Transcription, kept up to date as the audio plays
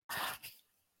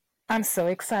I'm so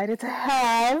excited to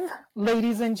have,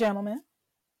 ladies and gentlemen,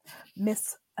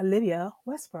 Miss Olivia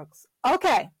Westbrooks.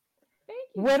 Okay, Thank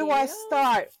you, where do I Gail.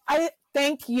 start? I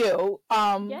thank you.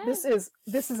 Yes.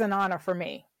 This is an honor for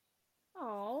me.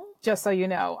 Oh. Just so you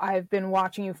know, I've been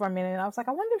watching you for a minute, and I was like,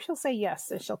 I wonder if she'll say yes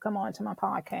and she'll come on to my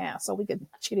podcast so we could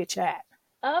chitty chat.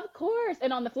 Of course.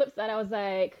 And on the flip side, I was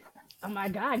like, oh my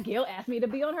God, Gail asked me to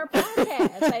be on her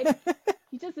podcast. Like,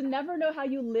 you just never know how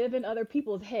you live in other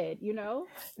people's head, you know?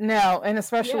 No, and Yeah.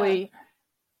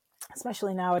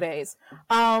 especially nowadays.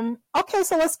 Okay,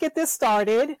 so let's get this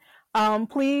started.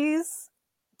 Please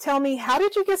tell me, how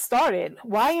did you get started?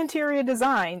 Why interior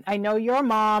design? I know you're a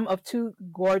mom of two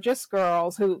gorgeous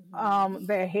girls who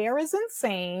their hair is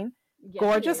insane. Yes, it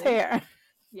Gorgeous is. hair.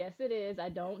 Yes, it is. I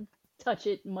don't touch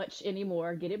it much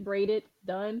anymore. Get it braided,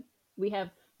 done. We have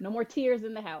no more tears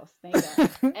in the house. Thank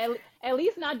God. At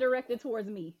least not directed towards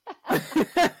me.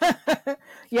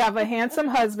 You have a handsome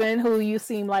husband who you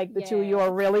seem like the two of you are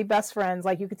Yes, really best friends.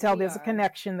 Like you could tell we there's a are.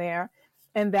 connection there.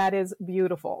 And that is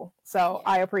beautiful. So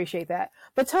I Yes. appreciate that.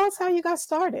 But tell us how you got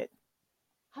started.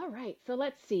 All right, so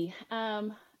let's see.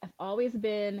 I've always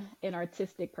been an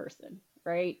artistic person,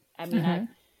 right? I mean, I Mm-hmm.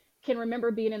 can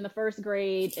remember being in the first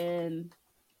grade and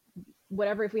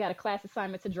whatever, if we had a class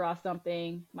assignment to draw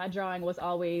something, my drawing was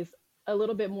always a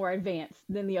little bit more advanced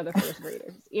than the other first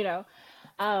graders, you know?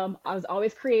 I was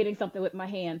always creating something with my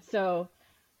hands. So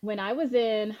when I was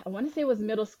in, I want to say it was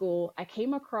middle school, I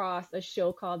came across a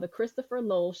show called The Christopher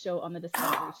Lowell Show on the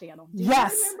Discovery Channel. Do you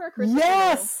Yes. remember Christopher Lowell?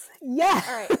 Yes. Yes.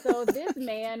 All right, so this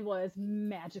man was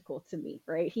magical to me,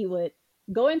 right? He would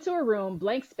go into a room,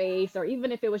 blank space, or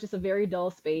even if it was just a very dull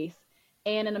space,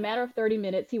 and in a matter of 30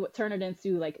 minutes, he would turn it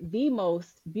into like the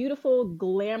most beautiful,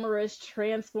 glamorous,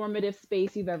 transformative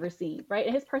space you've ever seen, right?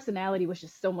 And his personality was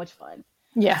just so much fun.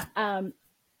 Yeah. Um,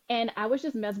 and I was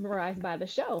just mesmerized by the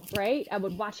show, right? I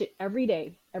would watch it every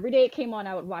day. Every day it came on,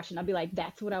 I would watch it, and I'd be like,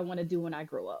 that's what I want to do when I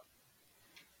grow up.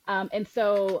 And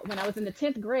so when I was in the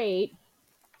 10th grade,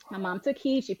 my mom took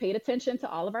heed. She paid attention to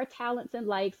all of our talents and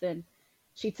likes, and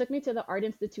she took me to the Art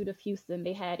Institute of Houston.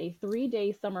 They had a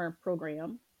 3-day summer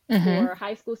program Mm-hmm. for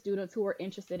high school students who were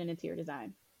interested in interior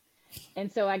design.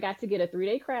 And so I got to get a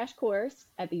 3-day crash course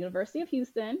at the University of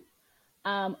Houston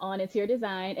on interior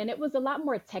design, and it was a lot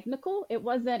more technical. It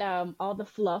wasn't all the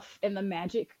fluff and the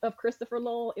magic of Christopher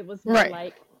Lowell. It was more Right.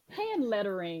 like hand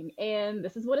lettering, and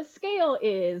this is what a scale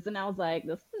is. And I was like,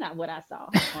 this is not what I saw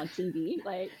on TV.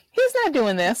 Like, He's not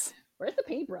doing this. where's the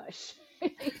paintbrush?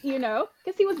 You know,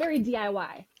 because he was very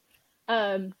DIY.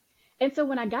 Um, and so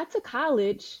when I got to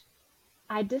college,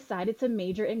 I decided to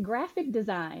major in graphic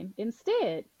design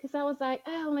instead because I was like,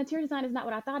 oh, well, interior design is not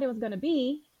what I thought it was going to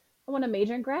be. I want to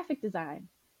major in graphic design.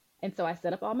 And so I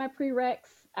set up all my prereqs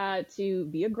to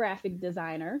be a graphic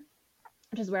designer,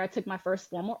 which is where I took my first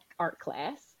formal art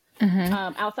class Mm-hmm.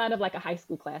 outside of like a high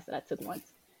school class that I took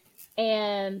once.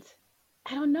 And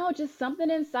I don't know, just something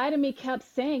inside of me kept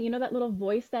saying, you know, that little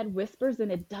voice that whispers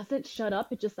and it doesn't shut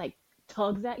up. It just like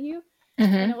tugs at you. And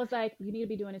Mm-hmm. it was like, you need to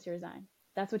be doing interior design.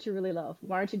 That's what you really love.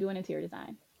 Why aren't you doing interior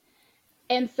design?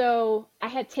 And so I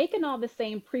had taken all the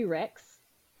same prereqs.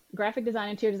 Graphic design,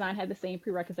 interior design had the same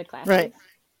prerequisite Right. classes.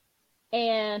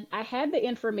 And I had the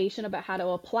information about how to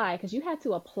apply because you had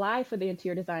to apply for the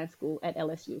interior design school at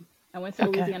LSU. I went to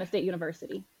Okay. Louisiana State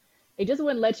University. They just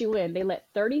wouldn't let you in. They let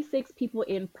 36 people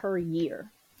in per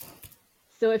year.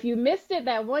 So if you missed it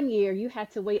that one year, you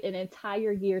had to wait an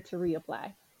entire year to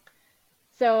reapply.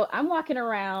 So I'm walking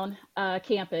around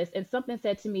campus, and something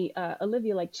said to me,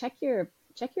 Olivia, like check your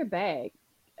bag,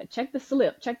 check the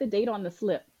slip, check the date on the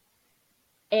slip.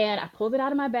 And I pulled it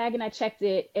out of my bag and I checked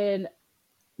it, and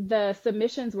the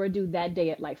submissions were due that day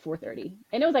at like 4:30,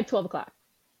 and it was like 12 o'clock,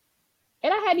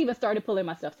 and I hadn't even started pulling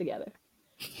my stuff together.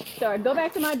 So I go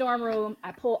back to my dorm room,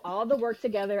 I pull all the work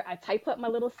together, I type up my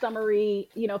little summary,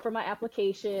 you know, for my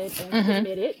application and Mm-hmm.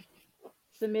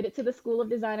 submit it to the School of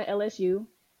Design at LSU.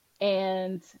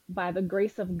 And by the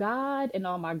grace of God and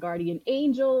all my guardian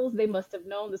angels, they must have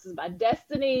known this is my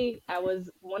destiny. I was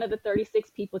one of the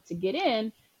 36 people to get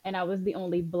in, and I was the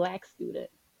only Black student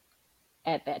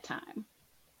at that time.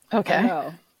 I Okay.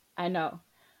 know, I know.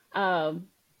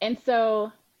 And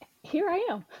so here I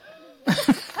am.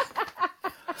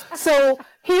 So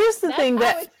here's the That's thing how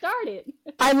that it started.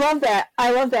 I love that.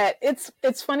 I love that.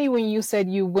 It's funny when you said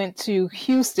you went to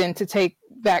Houston to take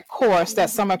that course, that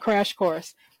Hmm. summer crash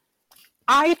course.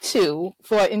 I too,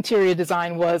 for interior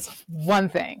design, was one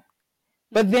thing.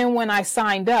 But Hmm. then when I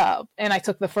signed up and I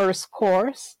took the first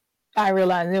course, I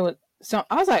realized it was so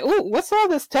I was like, "Ooh, what's all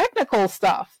this technical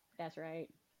stuff?" That's right.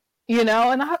 You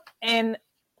know, and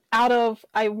out of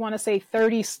I want to say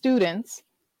 30 students,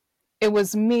 it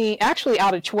was me, actually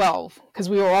out of 12, because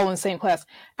we were all in the same class.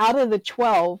 Out of the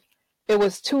 12, it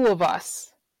was two of us,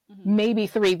 Mm-hmm. maybe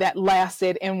three, that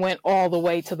lasted and went all the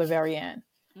way to the very end,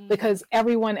 Mm-hmm. because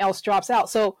everyone else drops out.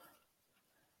 So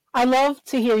I love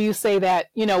to hear you say that,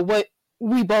 what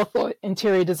we both thought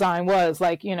interior design was,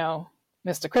 like,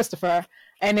 Mr. Christopher.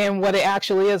 And then what it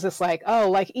actually is, it's like, oh,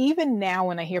 like even now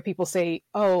when I hear people say,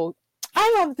 oh,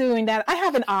 I love doing that, I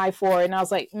have an eye for it. And I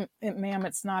was like, ma'am,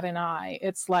 it's not an eye.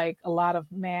 It's like a lot of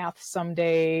math some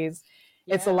days.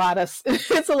 It's a Yeah. lot of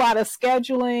it's a lot of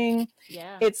scheduling.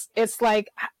 Yeah. It's like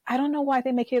I don't know why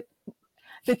they make it,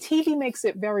 the TV makes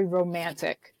it very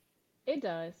romantic. It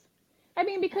does. I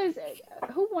mean, because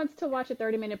who wants to watch a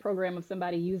 30-minute program of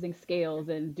somebody using scales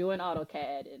and doing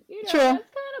AutoCAD? And, True. that's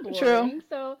kind of True. boring.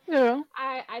 So True.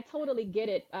 I totally get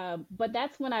it. But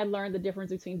that's when I learned the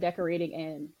difference between decorating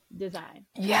and design.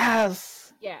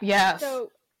 Yes. Yeah. Yes.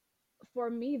 So for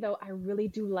me, though,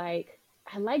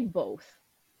 I like both,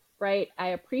 right? I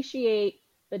appreciate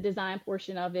the design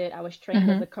portion of it. I was trained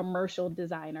as Mm-hmm. a commercial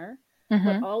designer, but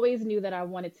Mm-hmm. always knew that I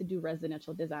wanted to do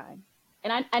residential design.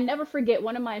 And I never forget,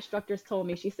 one of my instructors told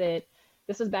me, she said,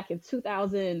 this was back in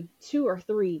 2002 or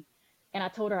three. And I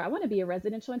told her, I want to be a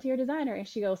residential interior designer. And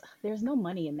she goes, there's no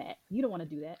money in that. You don't want to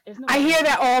do that. There's no I money hear in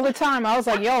that that. all the time. I was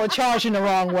like, y'all are charging the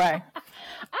wrong way. Ah!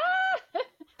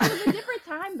 It was a different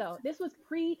time, though. This was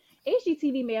pre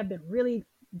HGTV, may have been really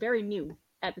very new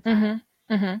at the time.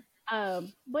 Mm-hmm. Mm-hmm.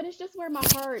 But it's just where my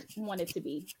heart wanted to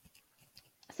be.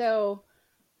 So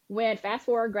when fast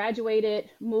forward, graduated,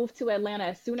 moved to Atlanta.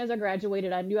 As soon as I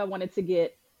graduated, I knew I wanted to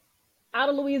get out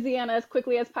of Louisiana as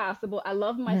quickly as possible. I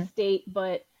love my Mm-hmm. state,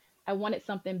 but I wanted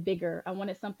something bigger. I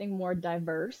wanted something more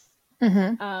diverse.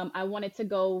 Mm-hmm. I wanted to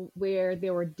go where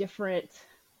there were different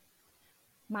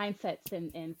mindsets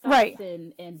and Right.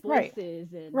 thoughts and Right. voices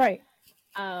Right.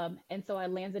 and so I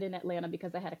landed in Atlanta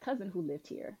because I had a cousin who lived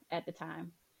here at the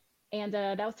time. And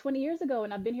that was 20 years ago,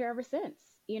 and I've been here ever since,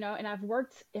 and I've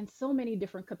worked in so many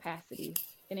different capacities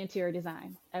in interior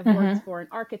design. I've worked Mm-hmm. for an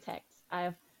architect.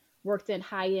 I've worked in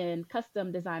high-end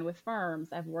custom design with firms.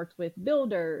 I've worked with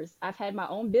builders. I've had my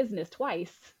own business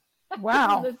twice. This is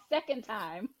Wow. the second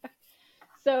time.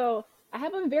 So I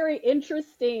have a very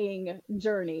interesting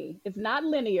journey. It's not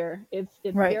linear. It's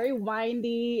Right. very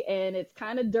windy and it's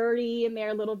kind of dirty in there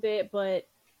a little bit, but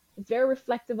it's very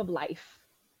reflective of life.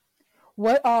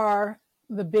 What are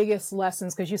the biggest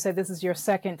lessons? Because you said this is your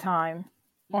second time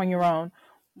on your Hmm. own.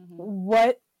 Hmm.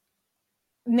 What,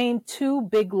 name two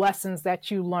big lessons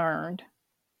that you learned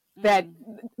that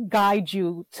Mm. guide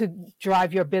you to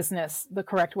drive your business the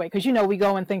correct way? Because we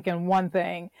go and thinking one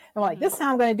thing, and we're like, this Hmm. is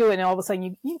how I'm going to do it, and all of a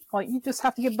sudden you just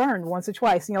have to get burned once or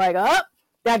twice, and you're like, oh,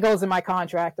 that goes in my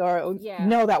contract, or Yeah.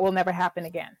 no, that will never happen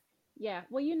again. Yeah.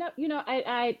 Well,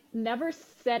 I never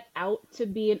set out to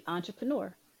be an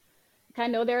entrepreneur. I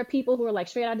know there are people who are like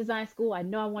straight out of design school. I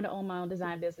know I want to own my own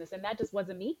design business, and that just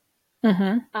wasn't me.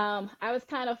 Mm-hmm. I was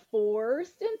kind of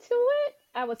forced into it.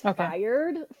 I was Okay.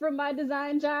 fired from my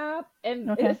design job.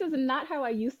 And Okay. this is not how I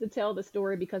used to tell the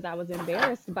story because I was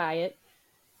embarrassed by it.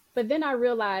 But then I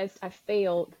realized I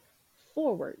failed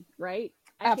forward, right?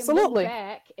 I can look Absolutely.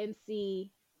 back and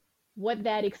see what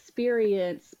that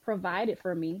experience provided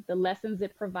for me, the lessons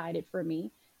it provided for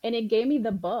me. And it gave me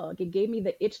the bug. It gave me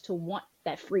the itch to want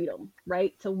that freedom,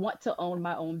 right? To want to own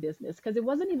my own business because it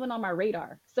wasn't even on my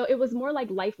radar. So it was more like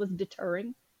life was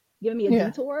deterring, giving me a Yeah.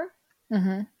 detour,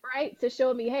 Mm-hmm. right? To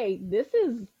show me, hey, this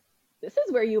is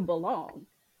where you belong.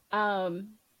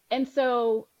 And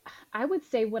so I would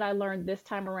say what I learned this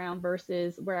time around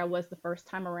versus where I was the first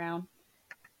time around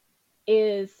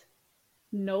is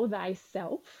know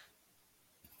thyself,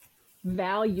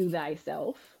 value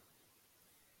thyself,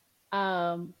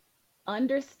 um,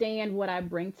 understand what I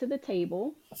bring to the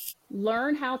table,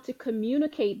 learn how to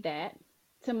communicate that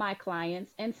to my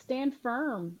clients, and stand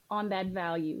firm on that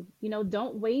value.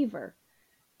 Don't waver.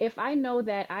 If I know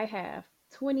that I have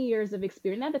 20 years of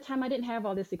experience, at the time I didn't have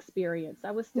all this experience,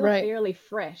 I was still Right. fairly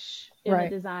fresh in the Right.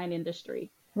 design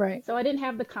industry. Right. So I didn't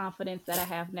have the confidence that I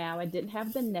have now. I didn't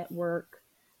have the network.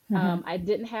 Mm-hmm. I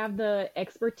didn't have the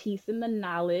expertise and the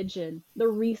knowledge and the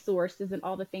resources and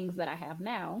all the things that I have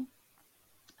now.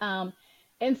 Um,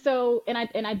 and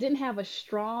I didn't have a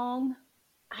strong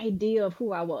idea of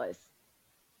who I was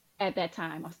at that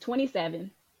time. I was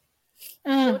 27,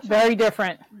 still trying, Very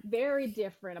different. very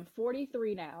different. I'm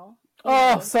 43 now,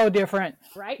 Oh, so different.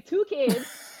 right? Two kids.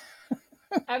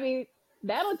 I mean,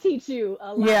 that'll teach you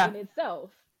a lot Yeah. in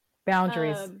itself.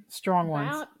 Boundaries. Um, Strong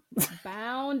ones.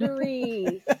 bound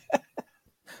boundaries. Have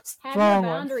your Strong ones.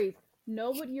 boundaries. Know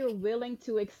what you're willing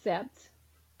to accept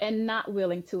and not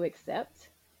willing to accept,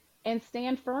 and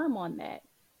stand firm on that.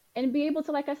 and be able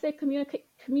to, like I said,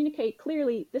 communicate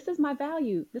clearly. This is my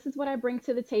value. This is what I bring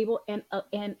to the table,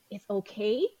 and it's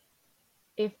okay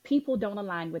if people don't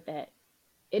align with that.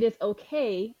 It is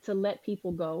okay to let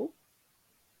people go.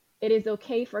 It is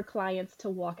okay for clients to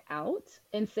walk out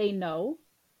and say no,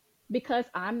 because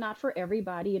I'm not for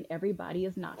everybody and everybody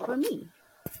is not for me.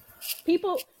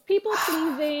 People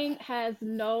pleasing has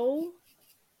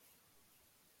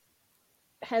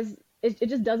it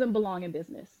just doesn't belong in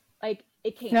business. Like,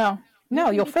 it can't. No, You no,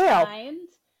 can you'll be fail. kind, you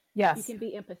Yes. can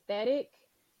be empathetic,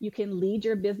 you can lead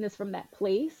your business from that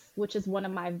place, which is one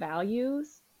of my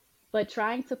values. But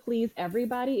trying to please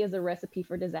everybody is a recipe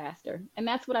for disaster. And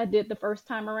that's what I did the first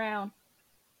time around.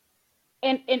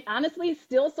 And honestly,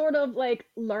 still sort of like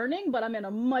learning, but I'm in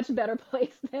a much better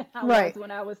place than I was Right.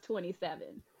 when I was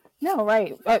 27. No,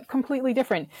 right. Completely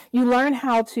different. You learn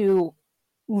how to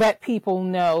let people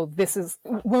know this is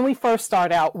when we first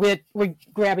start out, we're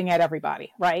grabbing at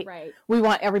everybody, right? Right. We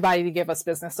want everybody to give us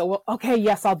business. So, okay,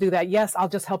 yes, I'll do that. Yes, I'll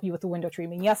just help you with the window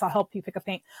treatment. Yes, I'll help you pick a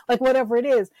paint, like whatever it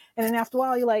is. And then after a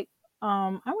while, you're like,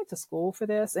 I went to school for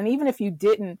this. And even if you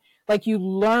didn't, like, you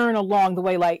learn along the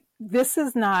way, like, this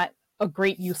is not a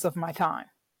great use of my time.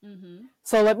 Mm-hmm.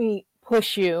 So let me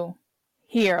push you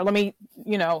here. Let me,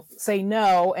 say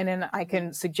no. And then I Mm-hmm.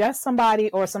 can suggest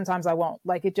somebody, or sometimes I won't.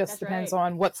 Like, it just That's depends right.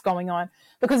 on what's going on,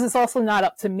 because it's also not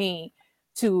up to me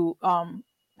to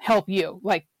help you,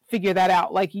 like, figure that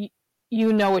out. Like,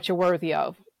 you know what you're worthy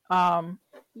of. Um,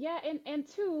 Yeah, and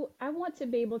two, I want to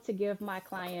be able to give my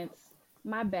clients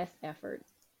my best effort.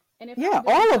 And if I'm yeah,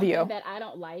 doing all of something you. that I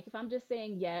don't like, if I'm just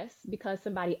saying yes because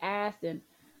somebody asked, and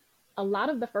a lot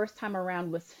of the first time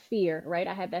around was fear, right?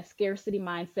 I had that scarcity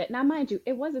mindset. Now, mind you,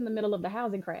 it was in the middle of the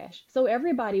housing crash. So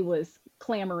everybody was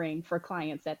clamoring for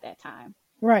clients at that time.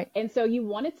 Right. And so you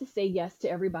wanted to say yes to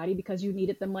everybody because you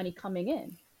needed the money coming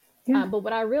in. Yeah. But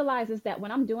what I realize is that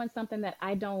when I'm doing something that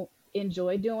I don't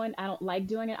enjoy doing, I don't like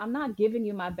doing it, I'm not giving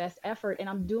you my best effort, and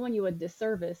I'm doing you a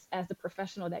disservice as the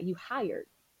professional that you hired.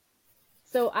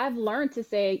 So I've learned to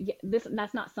say,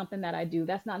 that's not something that I do.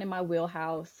 That's not in my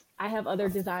wheelhouse. I have other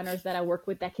designers that I work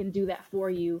with that can do that for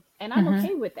you. And I'm Mm-hmm.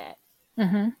 okay with that,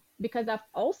 Mm-hmm. because I've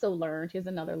also learned, here's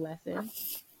another lesson,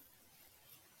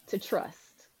 to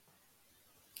trust.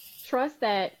 Trust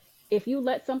that if you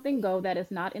let something go that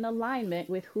is not in alignment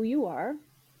with who you are,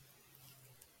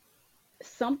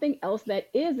 something else that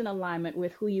is in alignment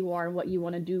with who you are and what you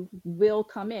want to do will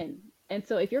come in. And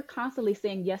so if you're constantly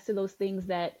saying yes to those things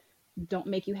that don't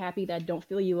make you happy, that don't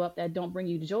fill you up, that don't bring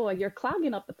you joy, you're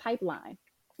clogging up the pipeline.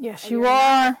 Yes, And you you're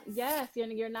not, are. yes,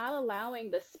 you're not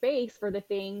allowing the space for the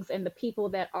things and the people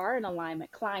that are in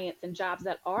alignment, clients and jobs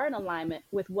that are in alignment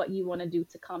with what you want to do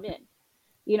to come in.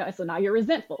 And so now you're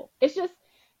resentful. It's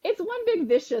one big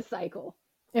vicious cycle.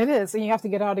 It is. And you have to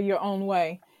get out of your own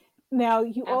way. Now,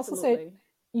 you also said Absolutely.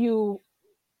 you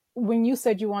when you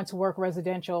said you want to work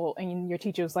residential and your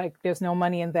teacher was like, there's no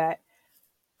money in that.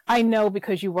 I know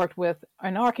because you worked with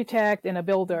an architect and a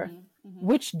builder. Hmm. Hmm.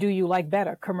 Which do you like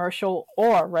better, commercial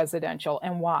or residential,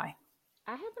 and why?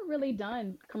 I haven't really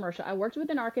done commercial. I worked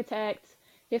with an architect.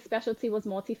 His specialty was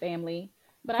multifamily,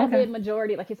 but I Okay. did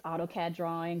majority like his AutoCAD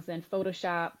drawings and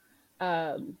Photoshop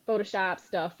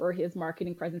stuff for his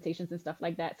marketing presentations and stuff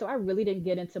like that. So I really didn't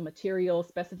get into material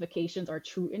specifications or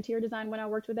true interior design when I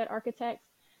worked with that architect.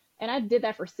 And I did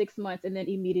that for 6 months, and then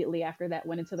immediately after that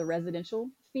went into the residential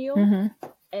field Mm-hmm.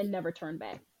 and never turned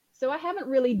back. So I haven't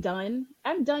really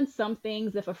I've done some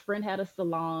things if a friend had a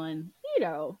salon,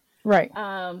 Right.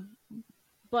 um,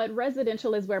 but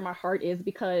residential is where my heart is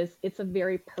because it's a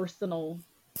very personal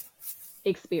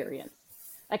experience.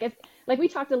 Like we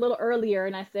talked a little earlier,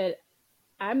 and I said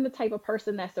I'm the type of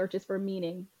person that searches for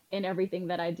meaning in everything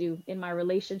that I do, in my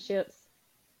relationships,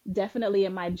 definitely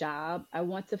in my job. I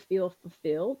want to feel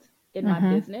fulfilled in my Mm-hmm.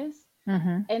 business.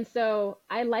 Mm-hmm. And so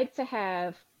I like to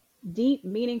have deep,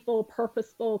 meaningful,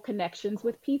 purposeful connections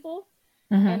with people.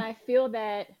 Mm-hmm. And I feel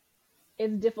that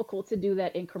it's difficult to do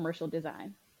that in commercial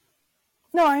design.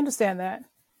 No, I understand that.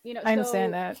 I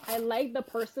understand So that. I like the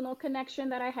personal connection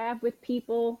that I have with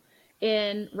people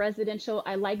in residential.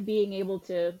 I like being able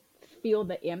to feel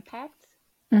the impact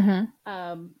Mm-hmm.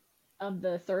 um, of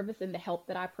the service and the help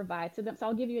that I provide to them. So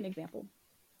I'll give you an example.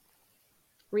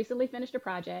 Recently finished a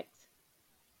project.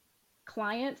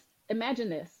 Clients, imagine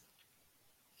this: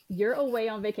 you're away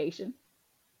on vacation,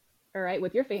 all right,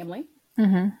 with your family,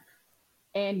 Mm-hmm.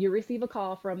 and you receive a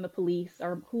call from the police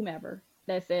or whomever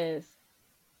that says,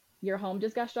 your home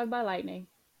just got struck by lightning.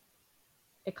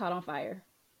 It caught on fire.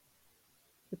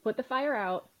 You put the fire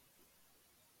out,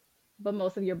 but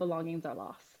most of your belongings are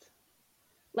lost.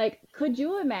 Like, could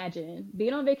you imagine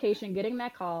being on vacation, getting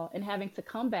that call, and having to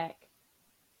come back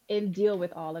and deal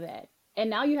with all of that. And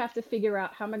now you have to figure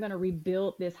out, how am I going to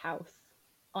rebuild this house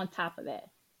on top of that?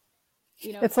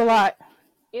 You know, It's a lot.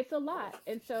 it's a lot.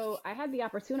 And so I had the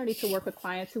opportunity to work with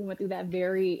clients who went through that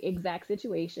very exact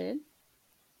situation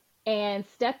and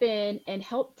step in and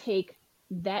help take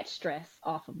that stress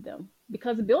off of them.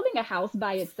 Because building a house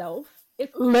by itself is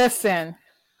Listen.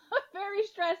 a very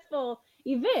stressful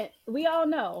event. We all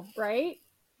know, right?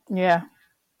 Yeah.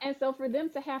 And so for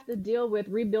them to have to deal with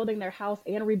rebuilding their house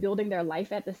and rebuilding their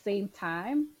life at the same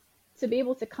time, to be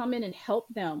able to come in and help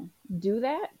them do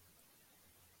that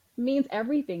means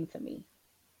everything to me.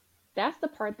 That's the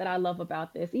part that I love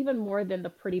about this, even more than the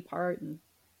pretty part and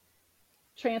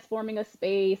transforming a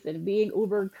space and being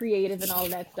uber creative and all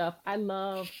of that stuff. I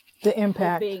love The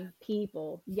impact. helping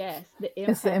people. Yes, the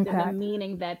It's the impact and the impact.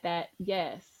 meaning that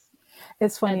yes,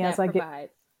 It's funny that as I get,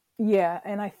 provides. yeah,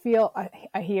 and I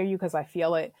hear you because I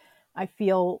feel it. I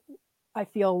feel, I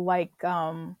feel like,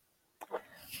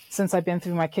 since I've been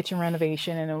through my kitchen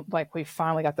renovation and like we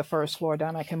finally got the first floor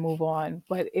done, I can move on.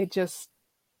 But it just,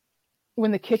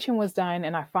 when the kitchen was done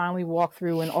and I finally walked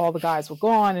through and all the guys were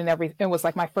gone and everything, it was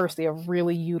like my first day of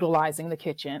really utilizing the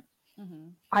kitchen. Hmm.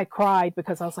 I cried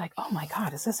because I was like, oh my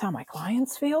God, is this how my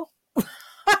clients feel?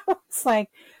 It's like,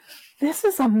 this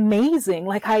is amazing.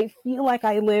 Like, I feel like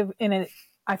I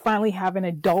finally have an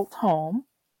adult home.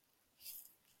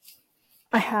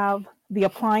 I have the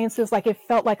appliances. Like, it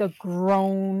felt like a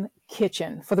grown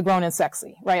kitchen for the grown and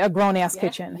sexy, right? A grown ass Yes,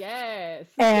 kitchen. yes.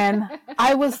 And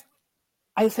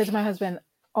I said to my husband,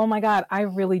 oh my God, I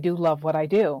really do love what I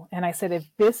do. And I said, if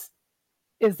this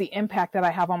is the impact that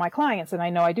I have on my clients, and I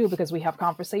know I do because we have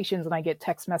conversations and I get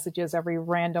text messages every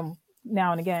random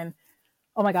now and again.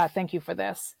 Oh my God, thank you for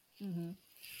this. Hmm.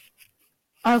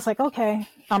 I was like, okay,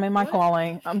 I'm in my What a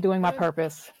calling. I'm doing my what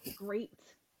purpose. a great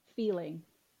feeling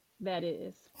that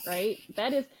is, right?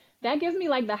 That gives me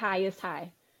like the highest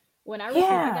high. When I received,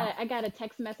 Yeah. I got a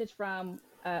text message from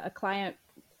a client.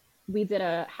 We did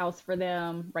a house for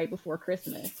them right before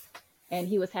Christmas, and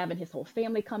he was having his whole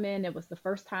family come in. It was the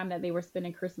first time that they were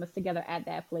spending Christmas together at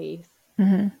that place.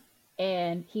 Mm-hmm.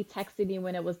 And he texted me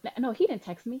when it was, no, he didn't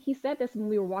text me. He said this when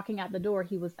we were walking out the door.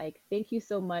 He was like, "Thank you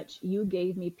so much. You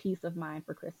gave me peace of mind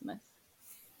for Christmas."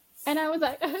 And I was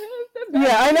like, "It's the best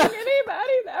Yeah, I know. thing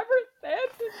anybody's ever said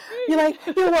to You're me." like,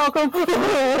 you're welcome.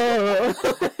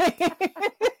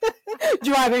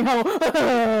 Driving home.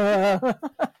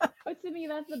 But to me,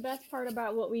 that's the best part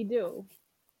about what we do.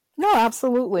 No, You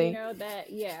absolutely. know,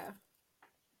 that, yeah.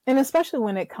 And especially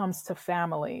when it comes to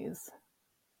families,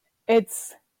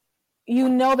 it's, they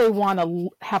want to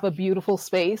have a beautiful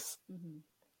space. Hmm.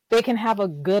 They can have a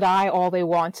good eye all they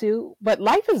want to, but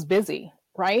life is busy,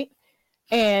 right?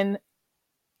 And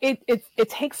it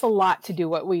takes a lot to do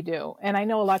what we do. And I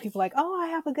know a lot of people are like, oh, I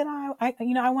have a good eye. I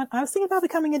was thinking about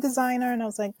becoming a designer. And I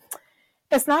was like,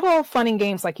 it's not all fun and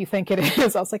games like you think it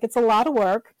is. I was like, it's a lot of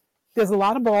work. There's a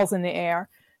lot of balls in the air.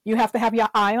 You have to have your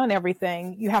eye on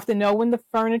everything. You have to know when the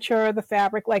furniture, the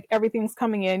fabric, like everything's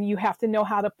coming in. You have to know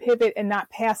how to pivot and not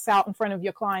pass out in front of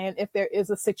your client if there is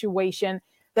a situation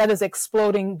that is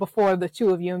exploding before the two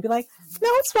of you and be like, no,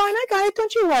 it's fine. I got it.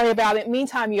 Don't you worry about it.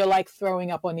 Meantime, you're like throwing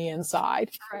up on the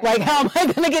inside. Right, Like, how right. am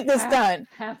I going to get this done?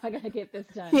 How am I going to get this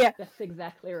done? Yeah. That's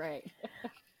exactly right.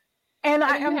 And And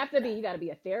I then you am, have to be, you got to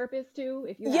be a therapist too.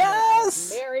 If you have a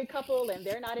yes, married couple and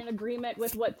they're not in agreement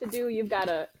with what to do, you've got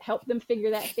to help them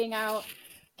figure that thing out.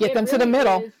 get It them to the really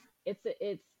middle. is,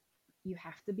 it's, you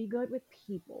have to be good with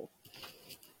people.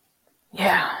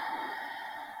 Yeah.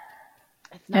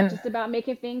 It's not And, just about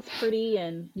making things pretty,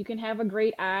 and you can have a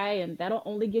great eye and that'll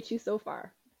only get you so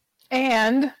far.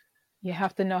 and you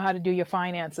have to know how to do your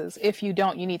finances. If you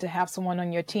don't, you need to have someone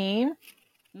on your team.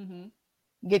 Hmm.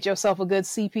 Get yourself a good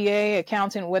CPA,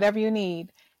 accountant, whatever you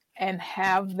need, and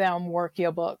have them work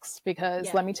your books. Because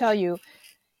Yes. let me tell you,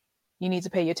 you need to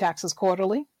pay your taxes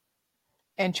quarterly.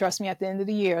 And trust me, at the end of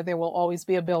the year, there will always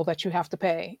be a bill that you have to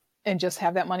pay. And just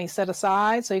have that money set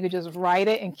aside so you could just write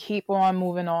it and keep on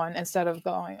moving on instead of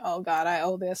going, oh God, I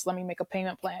owe this. Let me make a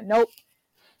payment plan. Nope.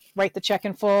 Write the check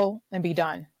in full and be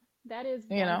done. That is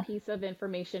You one know? piece of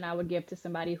information I would give to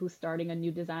somebody who's starting a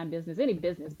new design business, any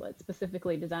business, but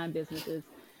specifically design businesses.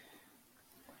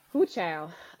 Who child,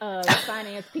 the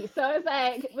finance piece. So it's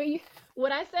like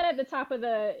what I said at the top of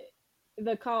the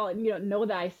call, know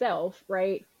thyself,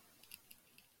 right?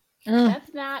 Mm.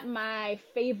 That's not my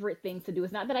favorite thing to do.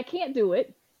 It's not that I can't do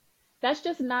it. That's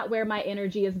just not where my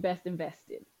energy is best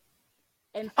invested.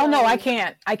 And Oh no, I so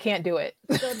can't. I can't do it.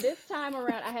 So this time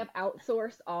around, I have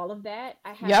outsourced all of that.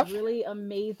 I have Yep. really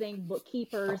amazing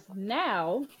bookkeepers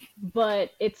now,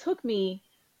 but it took me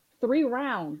 3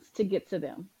 rounds to get to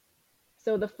them.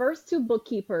 So the first two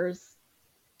bookkeepers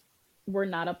were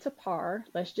not up to par.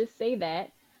 Let's just say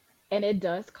that. And it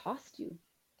does cost you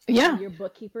when Yeah. your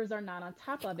bookkeepers are not on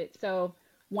top of it. So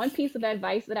one piece of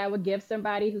advice that I would give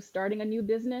somebody who's starting a new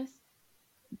business,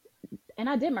 and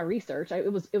I did my research.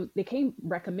 They came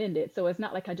recommended, so it's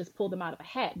not like I just pulled them out of a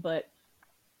hat. But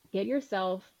get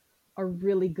yourself a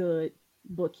really good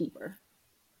bookkeeper,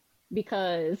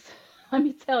 because let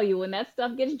me tell you, when that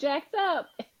stuff gets jacked up,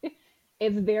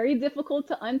 it's very difficult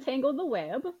to untangle the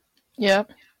web,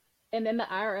 Yep. and then the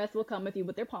IRS will come with you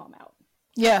with their palm out.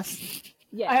 Yes.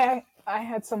 Yes. I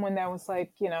had someone that was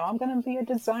like, I'm going to be a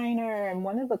designer. And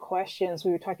one of the questions,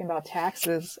 we were talking about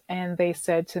taxes, and they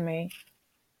said to me,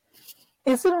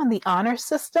 is it on the honor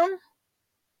system?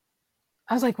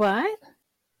 I was like, what?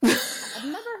 I've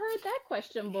never heard that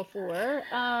question before.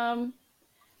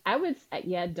 I would,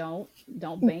 yeah, don't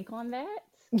bank on that.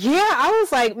 Yeah, I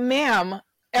was like, ma'am, Cross,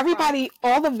 everybody,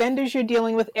 all the vendors you're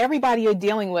dealing with, everybody you're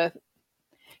dealing with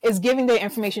is giving their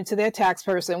information to their tax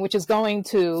person, which is going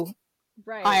to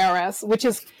right. IRS, which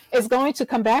is going to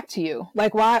come back to you.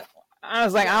 Like, why? I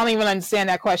was like, I Yes. don't even understand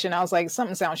that question. I was like,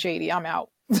 something sounds shady. I'm out.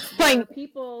 There are Like,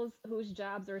 people whose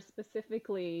jobs are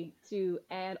specifically to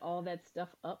add all that stuff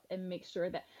up and make sure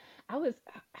that I was,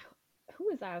 who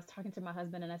was I? I was talking to my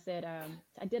husband and I said,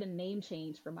 I did a name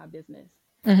change for my business.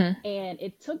 mhm. And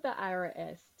it took the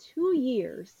IRS 2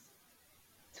 years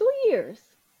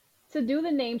to do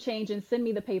the name change and send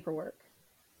me the paperwork.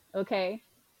 Okay.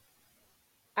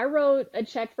 I wrote a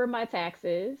check for my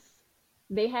taxes.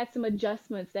 They had some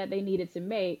adjustments that they needed to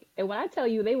make. And when I tell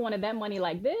you they wanted that money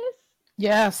like this,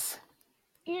 Yes,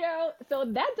 so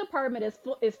that department is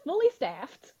fully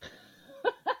staffed,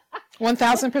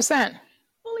 1000%.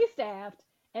 fully staffed,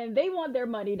 and they want their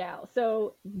money now.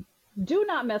 So do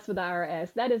not mess with the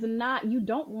IRS. That is not, you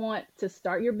don't want to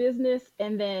start your business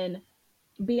and then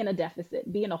be in a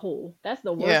deficit, be in a hole. That's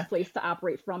the Yeah, worst place to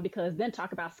operate from, because then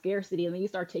talk about scarcity and then you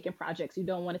start taking projects you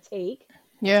don't want to take.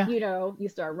 yeah. You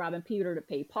start robbing Peter to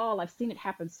pay Paul. I've seen it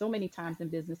happen so many times in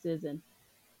businesses. And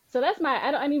so that's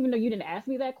I don't even know you didn't ask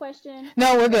me that question,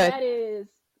 No, we're but good. that is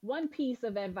one piece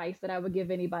of advice that I would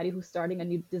give anybody who's starting a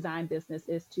new design business,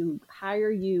 is to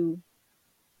hire you,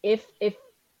 if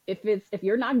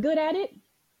you're not good at it,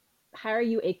 hire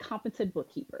you a competent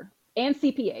bookkeeper and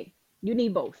CPA. You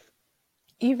need both.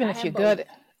 Even I if you're have both. good,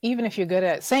 even if you're good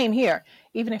at it, same here.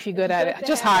 Even if you're good It's at good it, to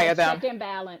just have hire that them. check and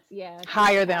balance. Yeah, just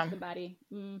Hire have them. somebody.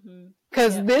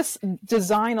 Because Yep. this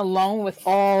design alone, with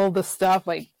all the stuff,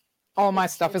 like all my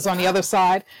stuff It's is a on the lot. other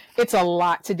side, it's a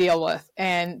lot to deal with.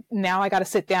 And now I got to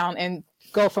sit down and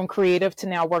go from creative to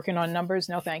now working on numbers.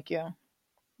 No, thank you.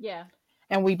 Yeah.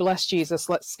 And we bless Jesus.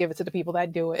 Let's give it to the people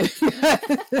that do it, because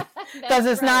That's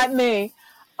it's not right. me.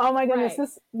 Oh my goodness, Right.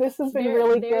 this has been Their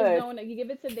really their good. zone, you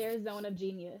give it to their zone of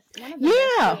genius. One of the best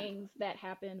Yeah. things that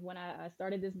happened when I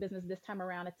started this business this time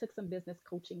around, I took some business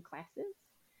coaching classes.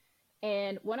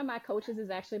 And one of my coaches is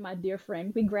actually my dear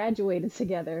friend. We graduated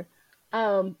together.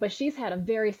 But she's had a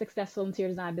very successful interior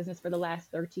design business for the last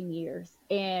 13 years.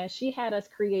 And she had us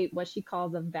create what she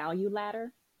calls a value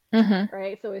ladder, Mm-hmm.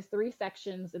 right? So it's three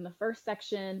sections. In the first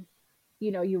section,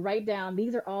 you write down,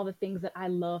 these are all the things that I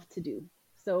love to do.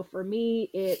 So for me,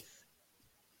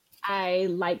 I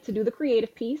like to do the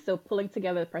creative piece, so pulling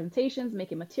together the presentations,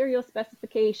 making material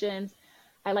specifications.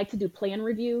 I like to do plan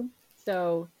review.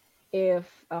 So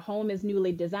if a home is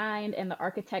newly designed and the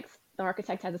architect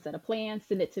has a set of plans,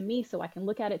 send it to me so I can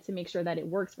look at it to make sure that it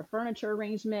works for furniture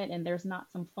arrangement and there's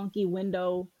not some funky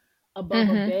window above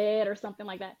a Mm-hmm. bed or something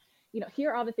like that. Here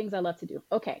are all the things I love to do.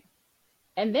 Okay.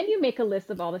 And then you make a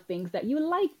list of all the things that you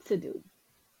like to do.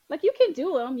 Like, you can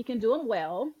do them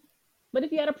well, but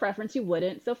if you had a preference, you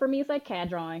wouldn't. So for me, it's like CAD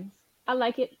drawings. I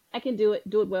like it. I can do it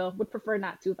well. Would prefer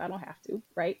not to if I don't have to,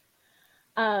 right?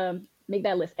 Make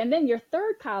that list. And then your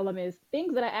third column is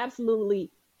things that I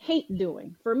absolutely hate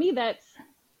doing. For me, that's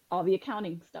all the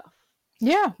accounting stuff,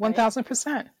 Yeah, right?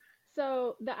 1000%.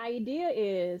 So the idea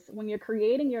is, when you're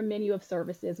creating your menu of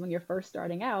services, when you're first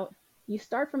starting out, you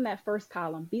start from that first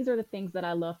column. These are the things that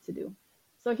I love to do.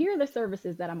 So here are the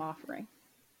services that I'm offering: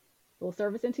 full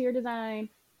service interior design,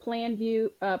 plan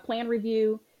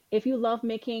review. If you love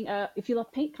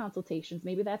paint consultations,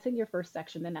 maybe that's in your first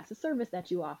section, then that's a service that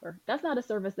you offer. That's not a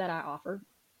service that I offer,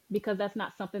 because that's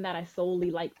not something that I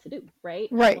solely like to do, right?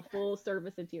 I'm a Right. full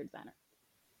service interior designer.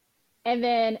 And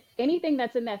then anything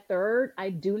that's in that third,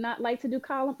 I do not like to do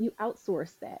column, you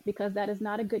outsource that, because that is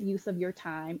not a good use of your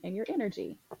time and your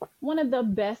energy. One of the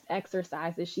best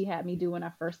exercises she had me do when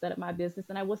I first set up my business,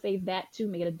 and I will say that too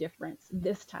made a difference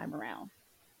this time around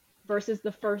versus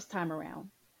the first time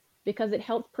around, because it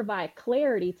helped provide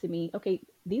clarity to me. Okay,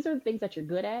 these are the things that you're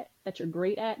good at, that you're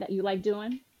great at, that you like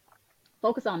doing.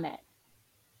 Focus on that.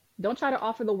 Don't try to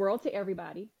offer the world to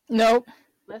everybody. Nope.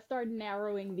 Let's start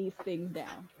narrowing these things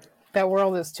down. That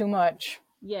world is too much.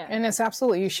 Yeah. And it's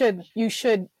absolutely, you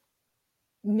should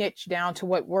niche down to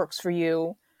what works for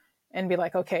you and be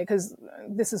like, okay, because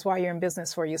this is why you're in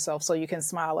business for yourself, so you can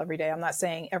smile every day. I'm not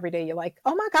saying every day you're like,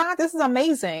 oh my God, this is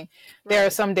amazing. Right. There are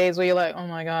some days where you're like, oh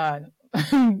my God,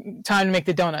 time to make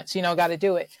the donuts, got to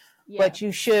do it. Yeah. But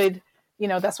you should,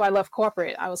 that's why I left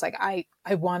corporate. I was like, I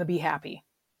want to be happy.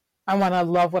 I want to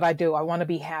love what I do. I want to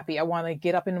be happy. I want to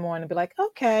get up in the morning and be like,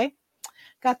 okay,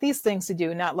 got these things to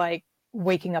do, not like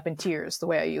waking up in tears the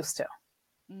way I used to,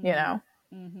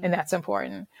 Mm-hmm. And that's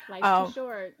important. Life's too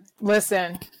short.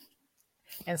 Listen,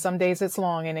 and some days it's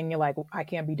long, and then you're like, I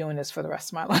can't be doing this for the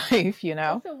rest of my life,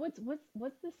 So what's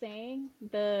the saying?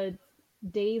 The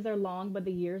days are long, but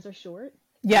the years are short.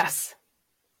 Yes.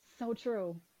 So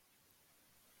true.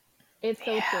 It's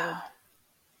so true.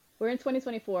 We're in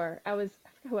 2024. I forgot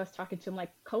who I was talking to. I'm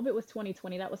like, COVID was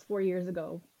 2020. That was 4 years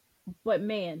ago. But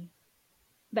man,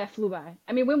 that flew by.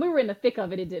 I mean, when we were in the thick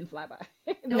of it, it didn't fly by.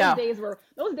 Those days were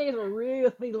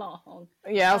really long.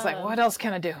 Yeah, I was like, what else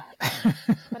can I do?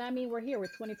 But I mean, we're here. We're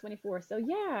 2024. So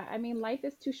yeah, I mean, life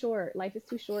is too short. Life is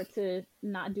too short to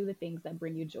not do the things that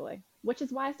bring you joy, which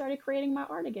is why I started creating my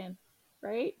art again,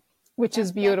 right? Which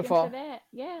is beautiful. That.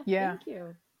 Yeah. Thank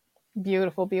you.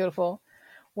 Beautiful, beautiful.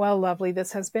 Well, lovely.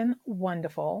 This has been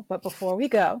wonderful. But before we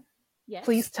go, yes,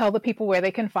 please tell the people where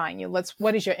they can find you.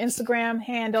 What is your Instagram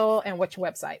handle and what's your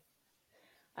website?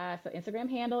 So Instagram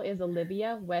handle is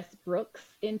Olivia Westbrooks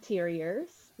Interiors.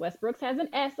 Westbrooks has an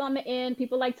S on the end.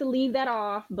 People like to leave that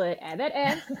off, but add that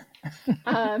S.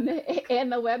 And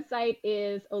the website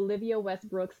is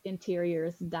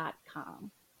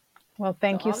oliviawestbrooksinteriors.com. Well,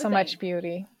 thank you so much,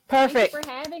 Beauty. Perfect. Thank you for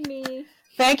having me.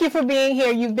 Thank you for being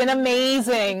here. You've been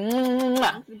amazing.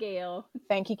 Thanks, Gail.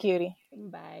 Thank you, cutie.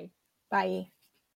 Bye. Bye.